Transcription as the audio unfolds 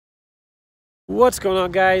What's going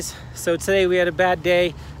on, guys? So today we had a bad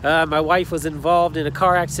day. My wife was involved in a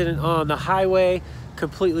car accident on the highway,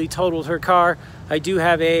 completely totaled her car. I do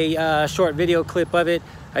have a short video clip of it.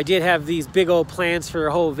 I did have these big old plans for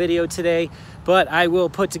a whole video today, but I will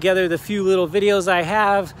put together the few little videos I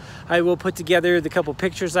have. I will put together the couple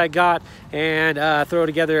pictures I got and throw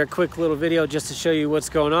together a quick little video just to show you what's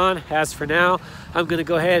going on. As for now, I'm gonna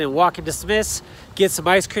go ahead and walk into Smith's, get some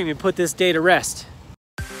ice cream and put this day to rest.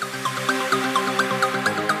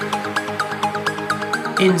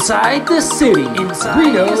 Inside the City,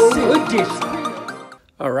 Reno edition.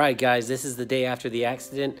 All right, guys, this is the day after the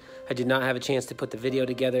accident. I did not have a chance to put the video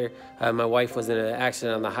together. My wife was in an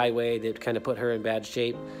accident on the highway that kind of put her in bad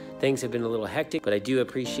shape. Things have been a little hectic, but I do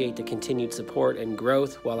appreciate the continued support and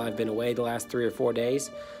growth while I've been away the last 3 or 4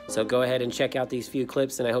 days. So go ahead and check out these few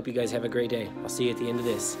clips, and I hope you guys have a great day. I'll see you at the end of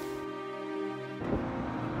this.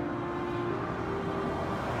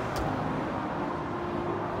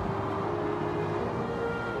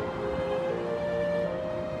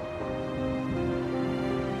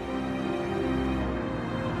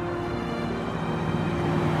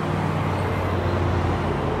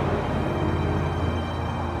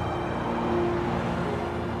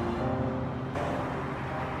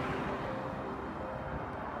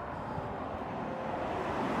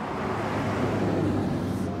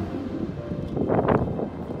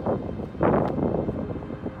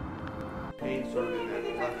 Sort of in that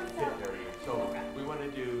left hip area. So we want to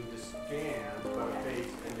do the scan of our face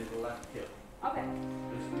and then the left hip. Okay.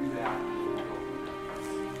 Just do that.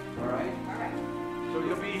 Alright? Alright. So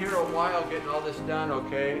you'll be here a while getting all this done,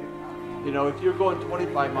 okay? You know, if you're going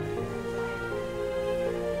 25 miles.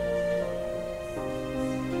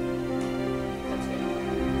 That's good.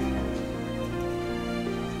 Thank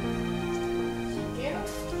you.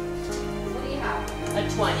 What do you have? A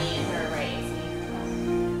 20 in her raise.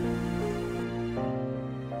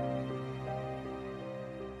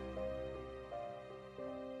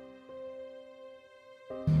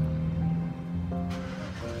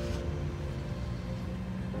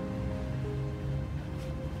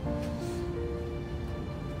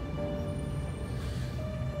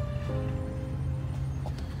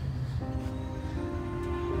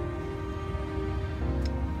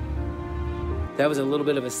 That was a little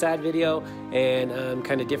bit of a sad video and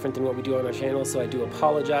kind of different than what we do on our channel, so I do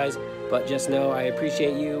apologize, but just know I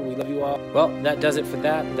appreciate you. We love you all. Well, that does it for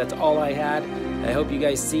that. That's all I had. I hope you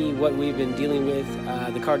guys see what we've been dealing with.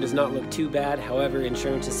 The car does not look too bad. However,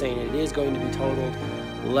 insurance is saying it is going to be totaled.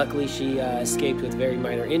 Luckily, she escaped with very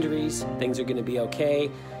minor injuries. Things are going to be okay.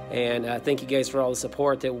 And thank you guys for all the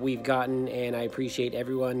support that we've gotten, and I appreciate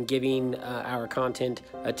everyone giving our content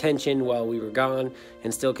attention while we were gone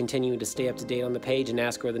and still continuing to stay up to date on the page and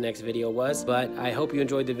ask where the next video was. But I hope you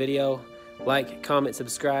enjoyed the video. Like, comment,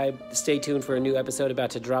 subscribe. Stay tuned for a new episode about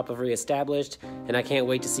to drop of Reestablished, and I can't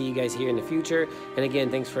wait to see you guys here in the future. And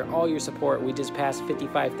again, thanks for all your support. We just passed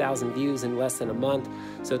 55,000 views in less than a month,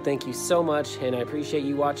 so thank you so much, and I appreciate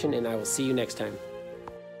you watching, and I will see you next time.